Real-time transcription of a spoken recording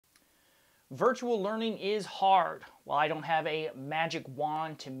Virtual learning is hard. While I don't have a magic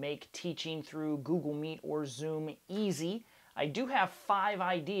wand to make teaching through Google Meet or Zoom easy, I do have 5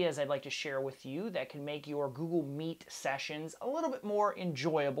 ideas I'd like to share with you that can make your Google Meet sessions a little bit more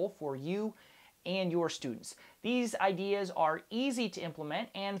enjoyable for you and your students. These ideas are easy to implement,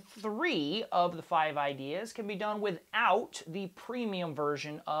 and 3 of the 5 ideas can be done without the premium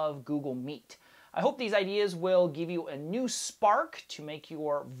version of Google Meet. I hope these ideas will give you a new spark to make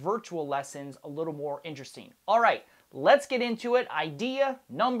your virtual lessons a little more interesting. All right, let's get into it. Idea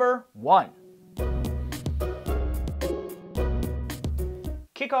number 1.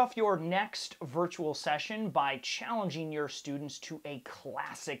 Kick off your next virtual session by challenging your students to a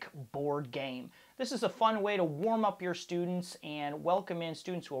classic board game. This is a fun way to warm up your students and welcome in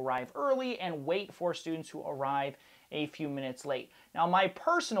students who arrive early and wait for students who arrive a few minutes late. Now, my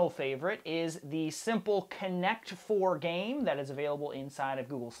personal favorite is the simple Connect 4 game that is available inside of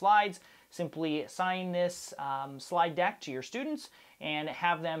Google Slides. Simply assign this slide deck to your students and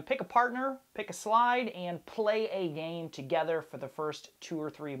have them pick a partner, pick a slide, and play a game together for the first 2 or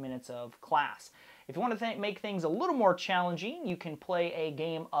 3 minutes of class. If you want to make things a little more challenging, you can play a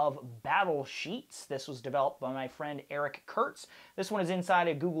game of battle sheets. This was developed by my friend Eric Curts. This one is inside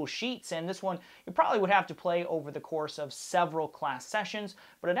of Google Sheets, and this one you probably would have to play over the course of several class sessions,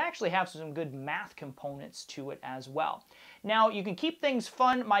 but it actually has some good math components to it as well. Now, you can keep things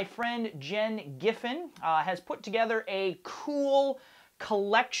fun. My friend Giffen has put together a cool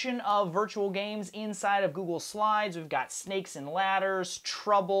collection of virtual games inside of Google Slides. We've got snakes and ladders,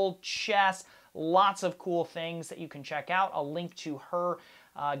 trouble, chess, lots of cool things that you can check out. I'll link to her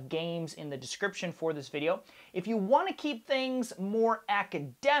games in the description for this video. If you want to keep things more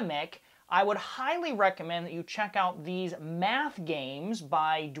academic, I would highly recommend that you check out these math games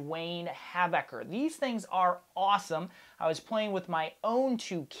by Duane Habecker. These things are awesome. I was playing with my own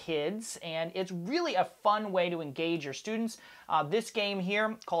 2 kids, and it's really a fun way to engage your students. This game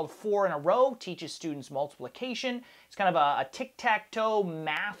here, called 4 in a Row, teaches students multiplication. It's kind of a tic-tac-toe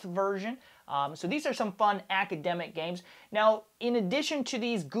math version. So these are some fun academic games. Now, in addition to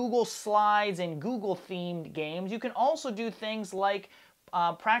these Google Slides and Google-themed games, you can also do things like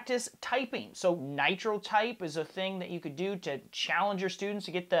practice typing. So NitroType is a thing that you could do to challenge your students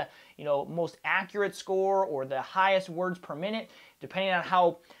to get the most accurate score or the highest words per minute. Depending on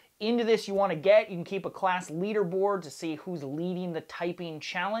how into this you want to get, you can keep a class leaderboard to see who's leading the typing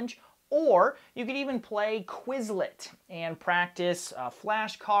challenge. Or you could even play Quizlet and practice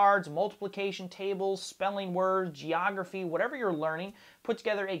flashcards, multiplication tables, spelling words, geography, whatever you're learning. Put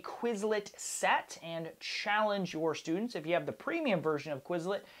together a Quizlet set and challenge your students. If you have the premium version of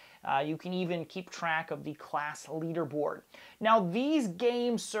Quizlet, you can even keep track of the class leaderboard. Now, these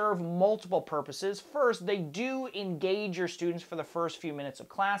games serve multiple purposes. First, they do engage your students for the first few minutes of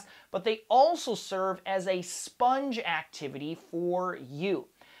class, but they also serve as a sponge activity for you.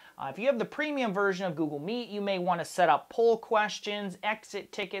 If you have the premium version of Google Meet, you may want to set up poll questions,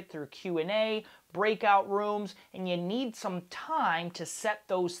 exit ticket through Q&A, breakout rooms, and you need some time to set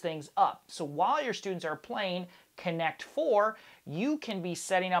those things up. So while your students are playing Connect 4, you can be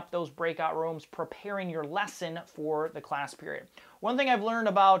setting up those breakout rooms, preparing your lesson for the class period. One thing I've learned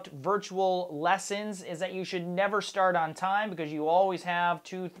about virtual lessons is that you should never start on time because you always have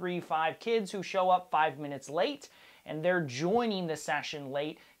 2, 3, 5 kids who show up 5 minutes late, and they're joining the session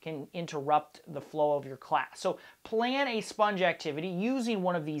late can interrupt the flow of your class. So plan a sponge activity using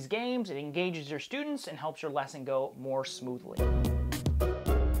one of these games. It engages your students and helps your lesson go more smoothly.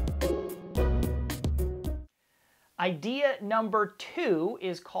 Idea number 2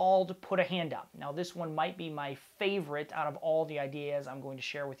 is called Put a Hand Up. Now, this one might be my favorite out of all the ideas I'm going to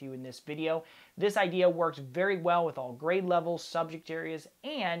share with you in this video. This idea works very well with all grade levels, subject areas,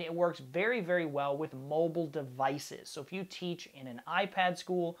 and it works very, very well with mobile devices. So if you teach in an iPad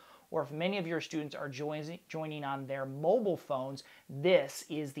school, or if many of your students are joining on their mobile phones, this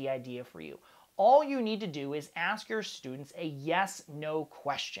is the idea for you. All you need to do is ask your students a yes/no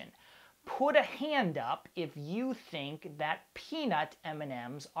question. Put a hand up if you think that peanut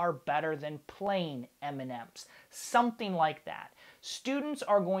M&Ms are better than plain M&Ms. Something like that. Students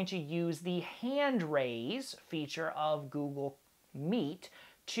are going to use the hand raise feature of Google Meet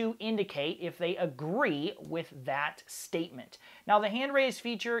to indicate if they agree with that statement. Now, the hand raise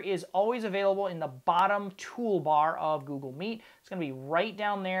feature is always available in the bottom toolbar of Google Meet. It's going to be right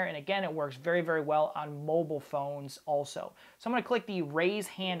down there, and again, it works very, very well on mobile phones also. So I'm going to click the raise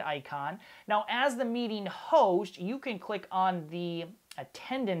hand icon. Now, as the meeting host, you can click on the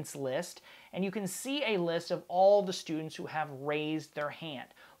attendance list, and you can see a list of all the students who have raised their hand.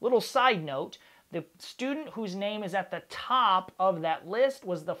 Little side note, The student whose name is at the top of that list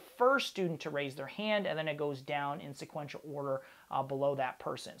was the first student to raise their hand, and then it goes down in sequential order below that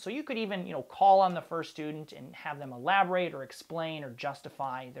person. So you could even, call on the first student and have them elaborate or explain or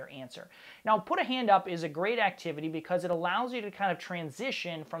justify their answer. Now, put a hand up is a great activity because it allows you to kind of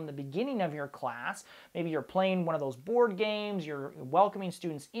transition from the beginning of your class. Maybe you're playing one of those board games, you're welcoming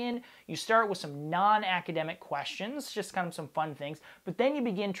students in, you start with some non-academic questions, just kind of some fun things, but then you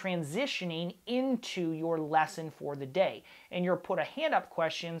begin transitioning into your lesson for the day. And your put a hand up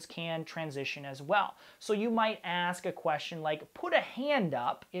questions can transition as well. So you might ask a question like, put a hand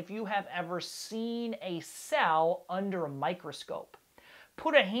up if you have ever seen a cell under a microscope.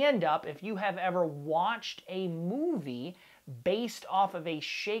 Put a hand up if you have ever watched a movie based off of a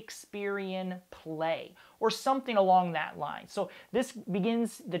Shakespearean play, or something along that line. So this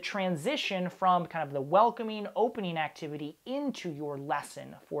begins the transition from kind of the welcoming, opening activity into your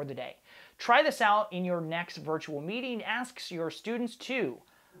lesson for the day. Try this out in your next virtual meeting. Ask your students to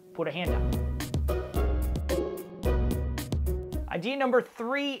put a hand up. Idea number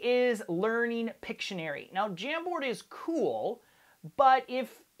 3 is learning Pictionary. Now, Jamboard is cool, but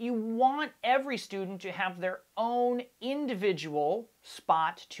if you want every student to have their own individual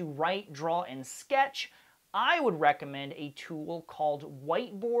spot to write, draw, and sketch, I would recommend a tool called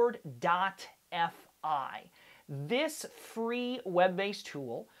Whiteboard.fi. This free web-based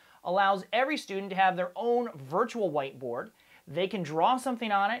tool allows every student to have their own virtual whiteboard. They can draw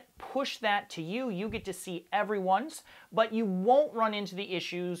something on it, push that to you, you get to see everyone's, but you won't run into the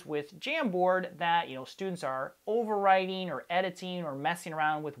issues with Jamboard that students are overwriting or editing or messing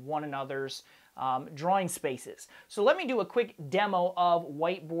around with one another's drawing spaces. So let me do a quick demo of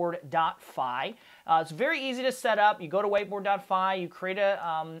Whiteboard.fi. It's very easy to set up. You go to Whiteboard.fi, you create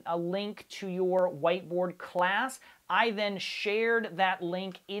a link to your Whiteboard class. I then shared that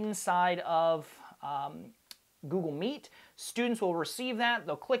link inside of Google Meet. Students will receive that,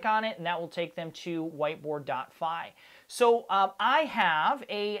 they'll click on it, and that will take them to Whiteboard.fi. So I have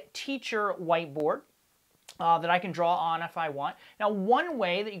a teacher whiteboard that I can draw on if I want. Now, one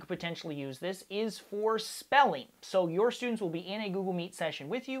way that you could potentially use this is for spelling. So your students will be in a Google Meet session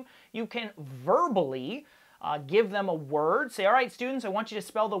with you. You can verbally give them a word. Say, all right, students, I want you to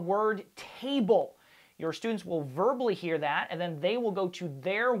spell the word table. Your students will verbally hear that, and then they will go to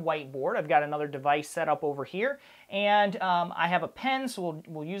their whiteboard. I've got another device set up over here, and I have a pen, so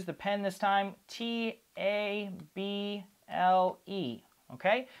we'll use the pen this time, T-A-B-L-E,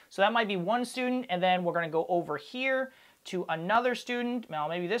 okay? So that might be one student, and then we're going to go over here to another student. Now,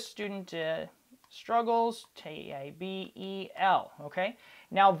 maybe this student struggles, T-A-B-E-L, okay?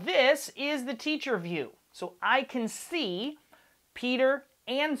 Now, this is the teacher view, so I can see Peter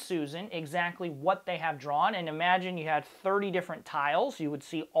and Susan exactly what they have drawn, and imagine you had 30 different tiles. You would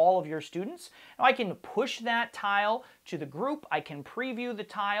see all of your students. Now I can push that tile to the group, I can preview the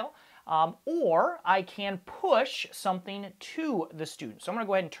tile, or I can push something to the student. So I'm going to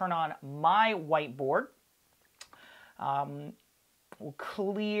go ahead and turn on my whiteboard. We'll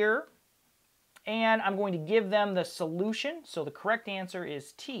clear, and I'm going to give them the solution. So the correct answer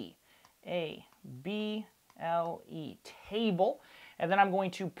is T-A-B-L-E, table. And then I'm going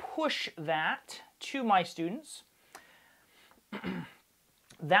to push that to my students.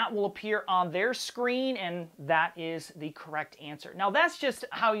 That will appear on their screen, and that is the correct answer. Now, that's just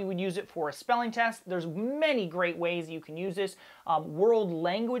how you would use it for a spelling test. There's many great ways you can use this. World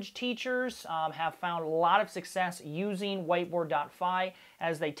language teachers have found a lot of success using Whiteboard.fi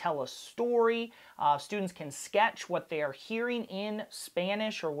as they tell a story. Students can sketch what they are hearing in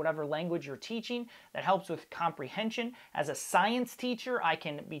Spanish or whatever language you're teaching. That helps with comprehension. As a science teacher, I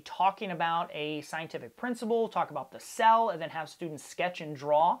can be talking about a scientific principle, talk about the cell, and then have students sketch and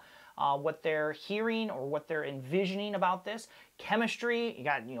draw what they're hearing or what they're envisioning about this. Chemistry, you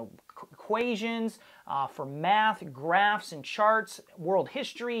got equations. For math, graphs and charts. World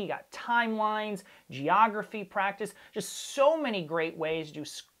history, you got timelines, geography practice. Just so many great ways to do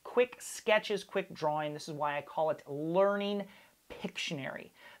quick sketches, quick drawing. This is why I call it learning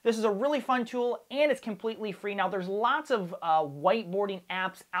Pictionary. This is a really fun tool, and it's completely free. Now, there's lots of whiteboarding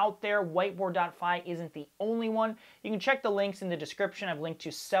apps out there. Whiteboard.fi isn't the only one. You can check the links in the description. I've linked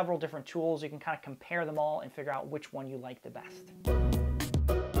to several different tools. You can kind of compare them all and figure out which one you like the best.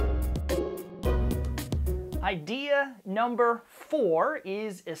 Idea number 4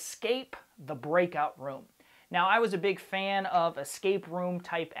 is escape the breakout room. Now, I was a big fan of escape room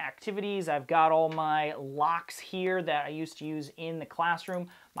type activities. I've got all my locks here that I used to use in the classroom.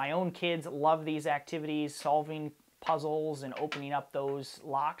 My own kids love these activities, solving puzzles and opening up those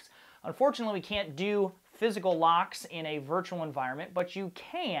locks. Unfortunately, we can't do physical locks in a virtual environment, but you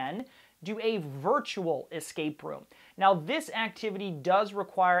can do a virtual escape room. Now, this activity does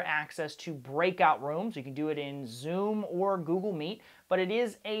require access to breakout rooms. You can do it in Zoom or Google Meet, but it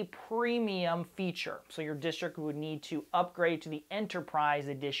is a premium feature. So your district would need to upgrade to the Enterprise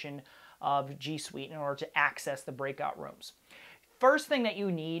Edition of G Suite in order to access the breakout rooms. First thing that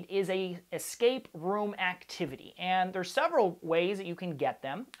you need is a escape room activity, and there's several ways that you can get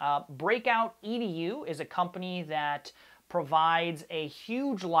them. BreakoutEDU is a company that provides a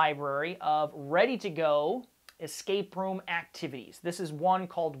huge library of ready-to-go escape room activities. This is one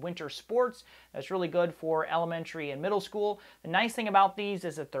called Winter Sports that's really good for elementary and middle school. The nice thing about these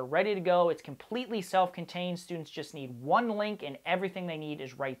is that they're ready to go. It's completely self-contained. Students just need one link and everything they need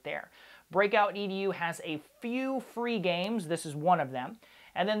is right there. BreakoutEDU has a few free games. This is one of them.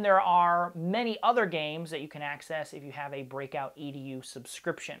 And then there are many other games that you can access if you have a BreakoutEDU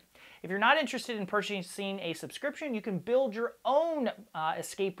subscription. If you're not interested in purchasing a subscription, you can build your own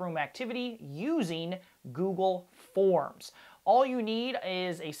escape room activity using Google Forms. All you need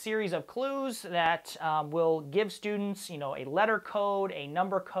is a series of clues that will give students, a letter code, a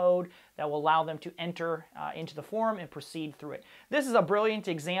number code that will allow them to enter into the form and proceed through it. This is a brilliant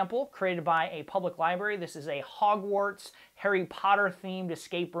example created by a public library. This is a Hogwarts Harry Potter themed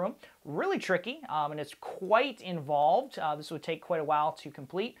escape room. Really tricky, and it's quite involved. This would take quite a while to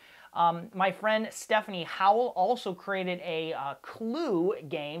complete. My friend Stephanie Howell also created a clue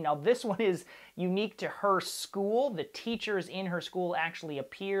game. Now this one is unique to her school. The teachers in her school actually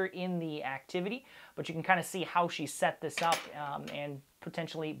appear in the activity, but you can kind of see how she set this up and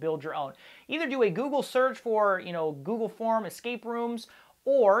potentially build your own. Either do a Google search for, Google Form escape rooms,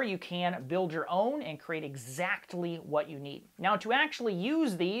 or you can build your own and create exactly what you need. Now to actually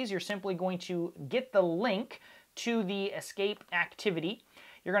use these, you're simply going to get the link to the escape activity.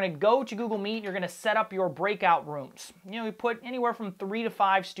 You're going to go to Google Meet, you're going to set up your breakout rooms. You put anywhere from 3 to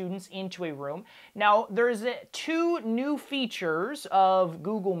 5 students into a room. Now, there's 2 new features of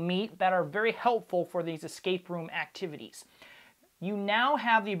Google Meet that are very helpful for these escape room activities. You now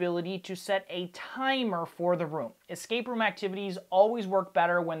have the ability to set a timer for the room. Escape room activities always work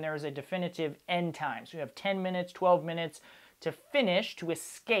better when there's a definitive end time. So you have 10 minutes, 12 minutes to finish, to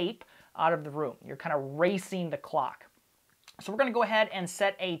escape out of the room. You're kind of racing the clock. So we're going to go ahead and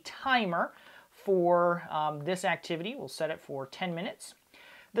set a timer for this activity. We'll set it for 10 minutes.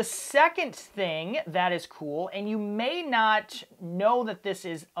 The second thing that is cool, and you may not know that this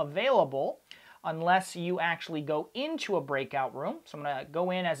is available unless you actually go into a breakout room. So I'm going to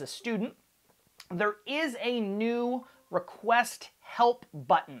go in as a student. There is a new request help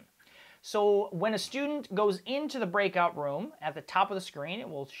button. So when a student goes into the breakout room, at the top of the screen, it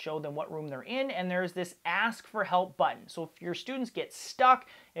will show them what room they're in, and there's this ask for help button. So if your students get stuck,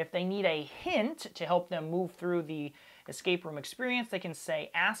 if they need a hint to help them move through the escape room experience, they can say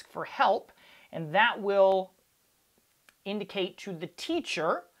ask for help, and that will indicate to the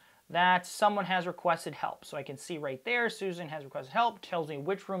teacher that someone has requested help. So I can see right there, Susan has requested help, tells me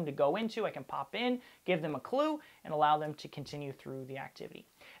which room to go into. I can pop in, give them a clue, and allow them to continue through the activity.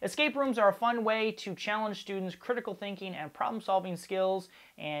 Escape rooms are a fun way to challenge students' critical thinking and problem-solving skills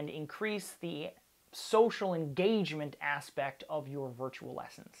and increase the social engagement aspect of your virtual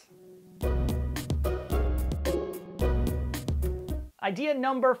lessons. Idea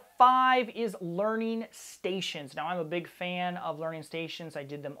number 5 is learning stations. Now, I'm a big fan of learning stations. I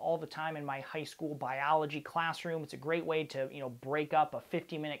did them all the time in my high school biology classroom. It's a great way to, break up a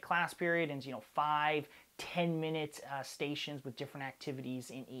 50-minute class period into, 5, 10-minute stations with different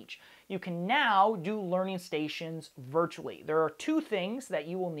activities in each. You can now do learning stations virtually. There are 2 things that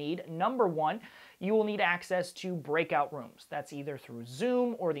you will need. Number 1, you will need access to breakout rooms. That's either through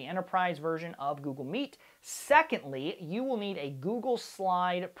Zoom or the enterprise version of Google Meet. Secondly, you will need a Google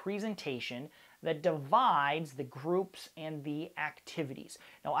slide presentation that divides the groups and the activities.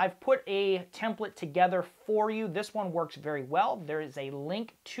 Now, I've put a template together for you. This one works very well. There is a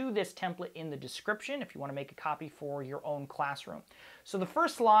link to this template in the description if you want to make a copy for your own classroom. So the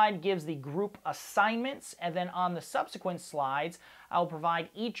first slide gives the group assignments, and then on the subsequent slides, I'll provide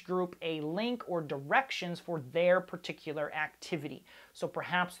each group a link or directions for their particular activity. So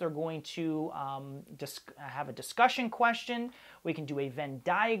perhaps they're going to have a discussion question. We can do a Venn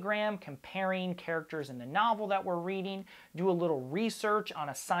diagram comparing characters in the novel that we're reading, do a little research on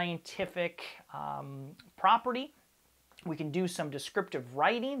a scientific property. We can do some descriptive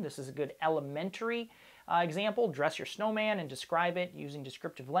writing. This is a good elementary example. Dress your snowman and describe it using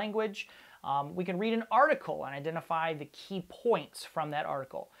descriptive language. We can read an article and identify the key points from that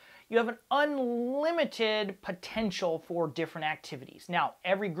article. you have an unlimited potential for different activities. Now,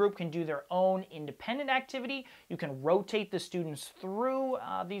 every group can do their own independent activity. You can rotate the students through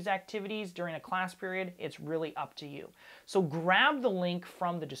these activities during a class period. It's really up to you. So grab the link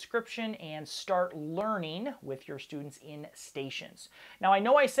from the description and start learning with your students in stations. Now, I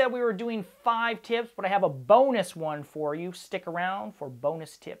know I said we were doing 5 tips, but I have a bonus one for you. Stick around for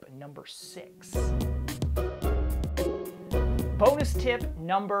bonus tip number 6. Bonus tip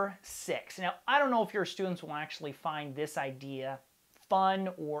number 6. Now, I don't know if your students will actually find this idea fun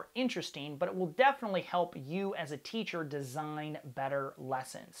or interesting, but it will definitely help you as a teacher design better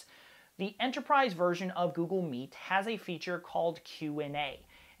lessons. The enterprise version of Google Meet has a feature called Q&A,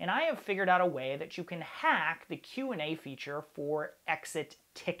 and I have figured out a way that you can hack the Q&A feature for exit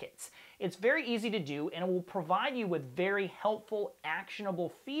tickets. It's very easy to do, and it will provide you with very helpful,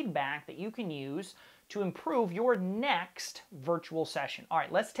 actionable feedback that you can use to improve your next virtual session. All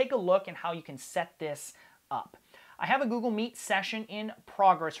right, let's take a look at how you can set this up. I have a Google Meet session in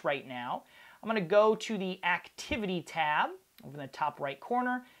progress right now. I'm going to go to the Activity tab over in the top right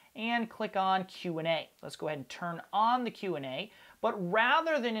corner and click on Q&A. Let's go ahead and turn on the Q&A. But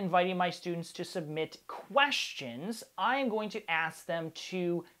rather than inviting my students to submit questions, I am going to ask them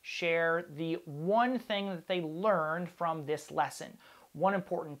to share the one thing that they learned from this lesson. One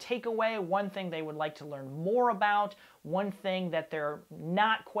important takeaway, one thing they would like to learn more about, one thing that they're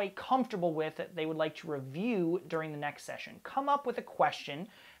not quite comfortable with that they would like to review during the next session. Come up with a question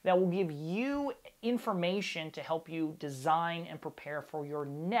that will give you information to help you design and prepare for your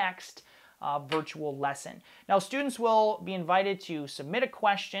next virtual lesson. Now, students will be invited to submit a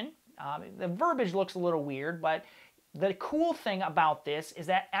question. The verbiage looks a little weird, but the cool thing about this is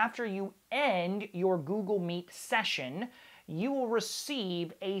that after you end your Google Meet session, you will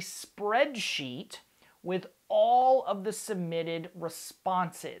receive a spreadsheet with all of the submitted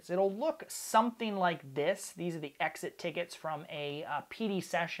responses. It'll look something like this. These are the exit tickets from a PD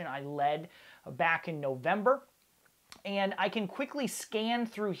session I led back in November. And I can quickly scan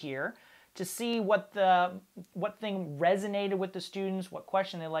through here to see what thing resonated with the students, what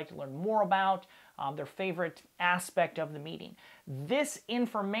question they'd like to learn more about, their favorite aspect of the meeting. This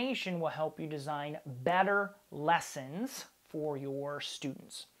information will help you design better lessons for your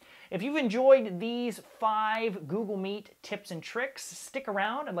students. If you've enjoyed these 5 Google Meet tips and tricks, stick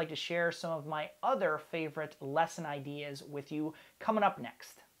around. I'd like to share some of my other favorite lesson ideas with you coming up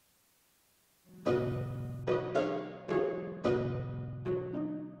next.